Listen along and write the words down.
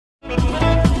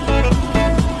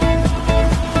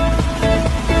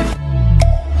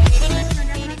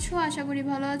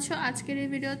ভালো আছো। আজকের এই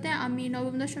ভিডিওতে আমি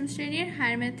নবম দশম শ্রেণীর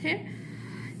হায়ার ম্যাথের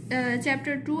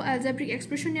চ্যাপ্টার 2 অ্যালজেব্রিক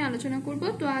এক্সপ্রেশন নিয়ে আলোচনা করব।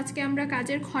 তো আজকে আমরা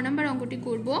কাজের খ নাম্বার অঙ্কটি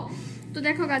করব। তো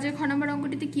দেখো কাজের খ নাম্বার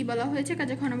অঙ্কটিতে কি বলা হয়েছে।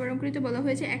 কাজের খ নাম্বার অঙ্কটিতে বলা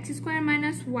হয়েছে x² -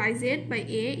 yz by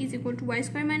a is equal to y²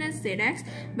 - zx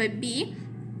by b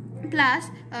plus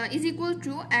is equal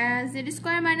to z² -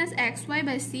 xy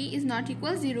by c is not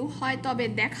equal 0 হয় তবে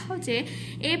দেখাও যে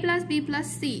a plus b plus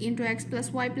c into x plus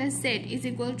y plus z is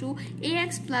equal to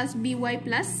ax plus by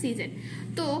plus cz।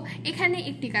 তো এখানে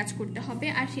একটি কাজ করতে হবে,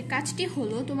 আর সেই কাজটি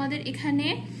হলো তোমাদের এখানে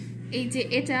এই যে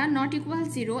এটা নট ইকুয়াল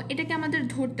 0 এটাকে আমাদের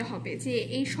ধরতে হবে যে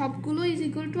এই সবগুলো ইজ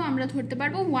ইকুয়াল টু আমরা ধরতে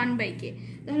পারবো 1/k।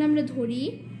 তাহলে আমরা ধরি,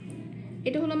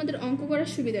 এটা হলো আমাদের অঙ্ক করার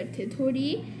সুবিধার্থে, ধরি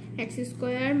x² -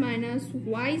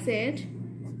 yz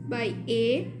by a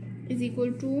is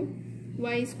equal to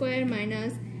y² -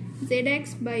 zx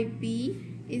by b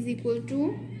is equal to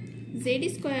z²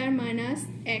 -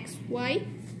 xy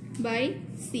by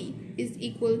c is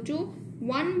equal to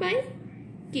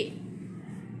 1/k।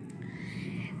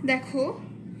 দেখো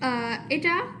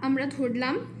এটা আমরা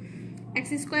ধরলাম x²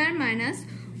 -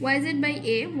 yz by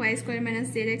a, y²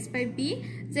 - zx by b,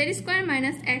 z² -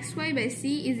 xy by c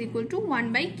is equal to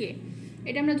 1/k।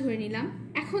 এটা আমরা ধরে নিলাম।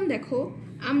 এখন দেখো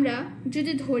আমরা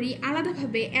যদি ধরি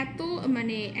আলাদাভাবে এত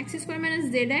মানে x² -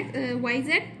 yz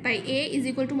by a is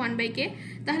equal to 1/k,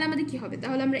 তাহলে আমাদের কি হবে?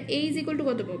 তাহলে আমরা a is equal to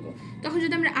কত পাবো? তখন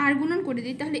যদি আমরা r গুণন করে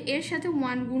দিই তাহলে এর সাথে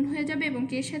 1 গুণ হয়ে যাবে এবং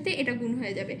k এর সাথে এটা গুণ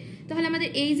হয়ে যাবে। তাহলে আমাদের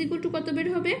a is equal to কত বের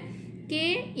হবে? k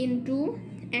into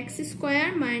x² -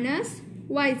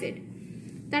 yz।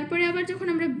 তারপরে আবার যখন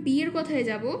আমরা b এর কথায়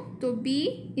যাব তো b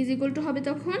is equal to হবে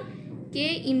তখন k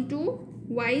into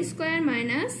y² -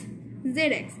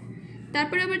 zx।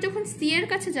 তারপরে আবার যখন c এর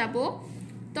কাছে যাব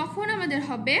তখন আমাদের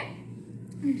হবে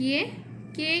গিয়ে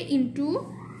k into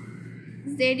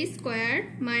z² -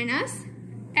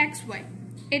 xy,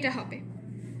 এটা হবে।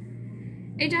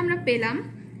 এটা আমরা পেলাম।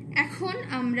 এখন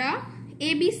আমরা a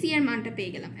b c এর মানটা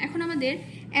পেয়ে গেলাম। এখন আমাদের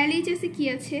LHS এ কি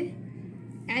আছে?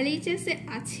 LHS এ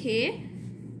আছে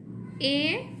a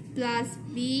plus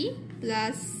b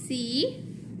plus c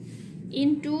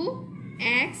into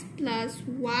x plus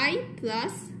y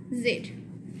plus z।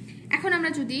 এখন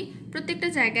আমরা যদি প্রত্যেকটা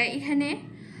জায়গায় এখানে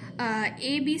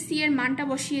a b c এর মানটা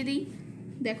বসিয়ে দিই,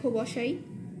 দেখো বসাই।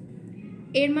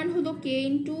 এর মান হলো k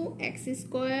into x² -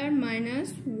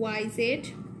 yz,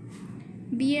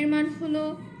 b এর মান হলো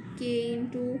k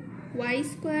into y² -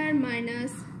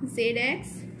 zx,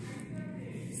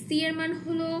 c এর মান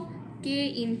হলো k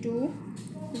into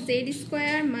z² -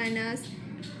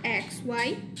 xy,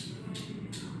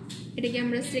 এটাকে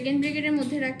আমরা সেকেন্ড ব্র্যাকেটের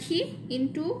মধ্যে রাখি,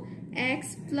 into x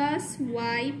plus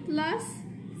y plus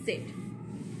z।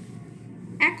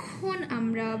 এখন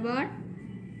আমরা আবার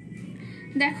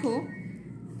দেখো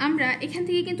আমরা এখান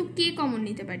থেকে কিন্তু k কমন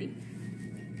নিতে পারি।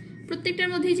 প্রত্যেকটার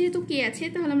মধ্যে যেহেতু k আছে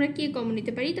তাহলে আমরা k কমন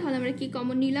নিতে পারি। তাহলে আমরা কি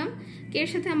কমন নিলাম? k এর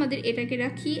সাথে আমাদের এটাকে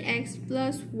রাখি x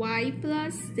plus y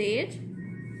plus z,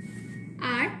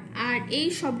 আর এই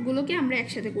সবগুলোকে আমরা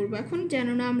একসাথে করব। এখন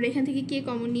জানো না আমরা এখান থেকে k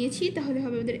কমন নিয়েছি, তাহলে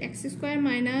হবে আমাদের x² -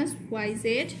 yz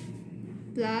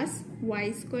plus y²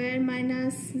 -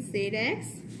 zx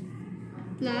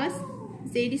plus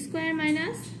z² -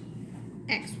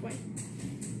 xy।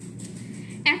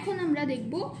 এখন আমরা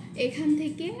দেখব এখান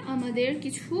থেকে আমাদের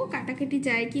কিছু কাটাকাটি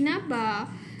যায় কিনা বা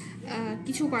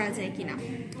কিছু করা যায় কিনা।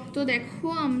 তো দেখো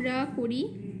আমরা করি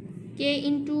k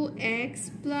into x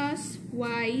plus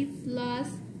y plus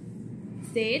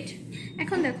z।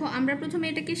 এখন দেখো আমরা প্রথমে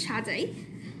এটাকে সাজাই।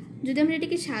 যদি আমরা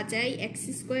এটাকে সাজাই x²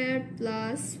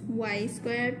 plus y²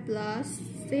 plus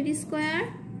z²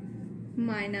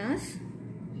 minus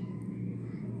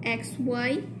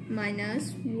xy minus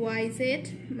yz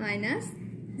minus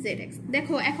zx।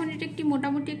 দেখো এখন এটা একটি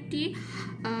মোটামুটি একটি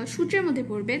সূত্রের মধ্যে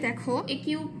পড়বে। দেখো a³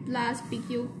 plus b³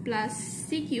 plus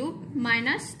c³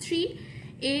 minus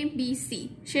 3abc,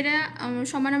 সেটা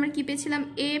সমান আমরা কি পেয়েছিলাম?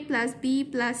 a plus b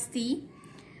plus c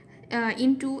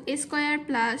into a²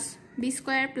 plus b²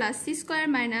 plus c²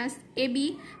 minus ab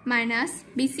minus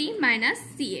bc minus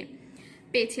ca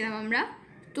পেয়েছিলাম আমরা।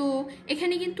 তো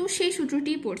এখানে কিন্তু সেই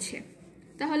সূত্রটি পড়ছে।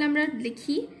 তাহলে আমরা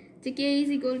লিখি যে k is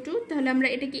equal to, তাহলে আমরা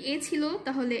এটাকে a ছিল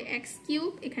তাহলে x³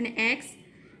 এখানে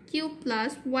x³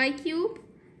 plus y³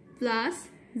 plus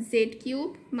z³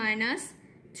 minus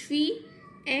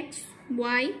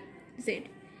 3xyz।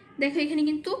 দেখো এখানে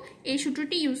কিন্তু এই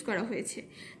সূত্রটি ইউজ করা হয়েছে।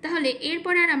 তাহলে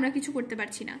এরপর আর আমরা কিছু করতে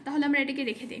পারছি না, তাহলে আমরা এটাকে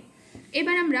রেখে দিই।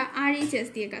 এবার আমরা RHS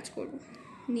দিয়ে কাজ করব,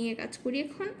 নিয়ে কাজ করি।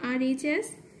 এখন RHS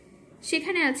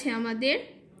সেখানে আছে আমাদের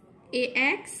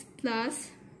ax plus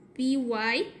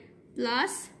by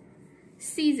plus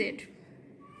cz।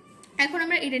 এখন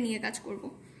আমরা এটা নিয়ে কাজ করব।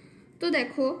 তো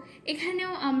দেখো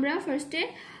এখানেও আমরা ফার্স্টে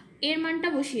এর মানটা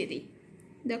বসিয়ে দিই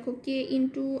দেখো k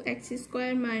into x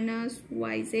square minus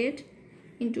Y Z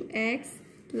into x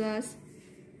plus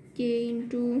k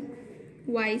into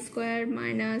Y square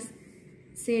minus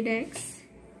Z x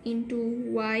into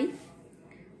Y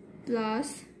plus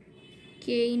k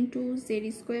into Z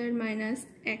square minus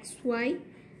x Y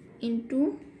into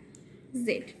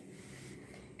Z.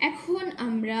 এখন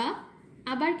আমরা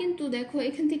আবার কিন্তু দেখো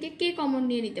এখান থেকে k কমন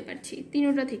নিয়ে নিতে পারছি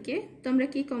তিনটা থেকে, তো আমরা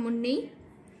k কমন নেই।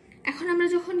 এখন আমরা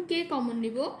যখন k কমন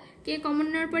নিব, k কমন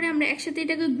নেওয়ার পরে আমরা একসাথে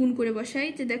এটাকে গুণ করে বসাই,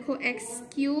 যে দেখো x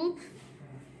cube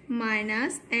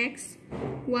minus x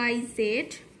Y Z,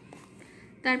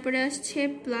 তারপরে আসছে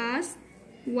plus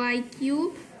Y cube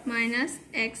minus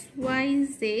x Y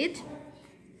Z,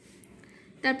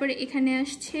 তারপরে এখানে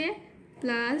আসছে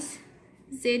plus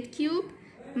Z cube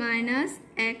minus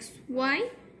x Y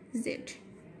Z.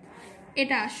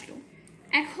 এটা আসলো।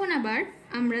 এখন আবার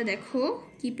আমরা দেখো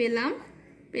কি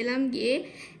পেলাম গিয়ে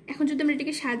এখন যদি আমরা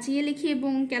এটাকে সাজিয়ে লিখি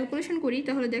এবং ক্যালকুলেশন করি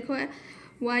তাহলে দেখো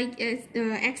Y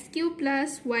x cube plus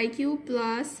Y cube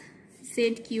plus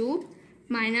Z cube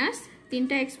minus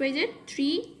 3টা x Y Z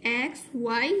 3x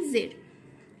y z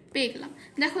পেয়ে গেলাম।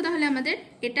 দেখো তাহলে আমাদের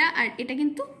এটা আর এটা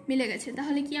কিন্তু মিলে গেছে।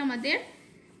 তাহলে কি আমাদের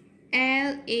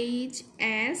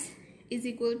LHS is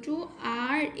equal to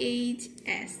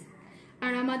RHS,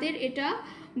 আর আমাদের এটা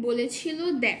বলেছিল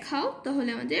দেখাও, তাহলে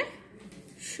আমাদের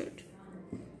should।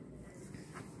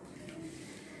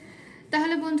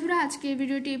 তাহলে বন্ধুরা আজকে এই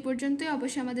ভিডিওটি এই পর্যন্তই।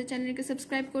 অবশ্যই আমাদের চ্যানেলকে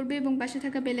সাবস্ক্রাইব করবে এবং পাশে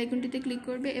থাকা বেল আইকনটিতে ক্লিক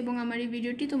করবে এবং আমার এই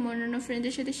ভিডিওটি তোমার অন্যান্য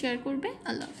ফ্রেন্ডদের সাথে শেয়ার করবে।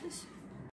 আল্লাহ হাফেজ।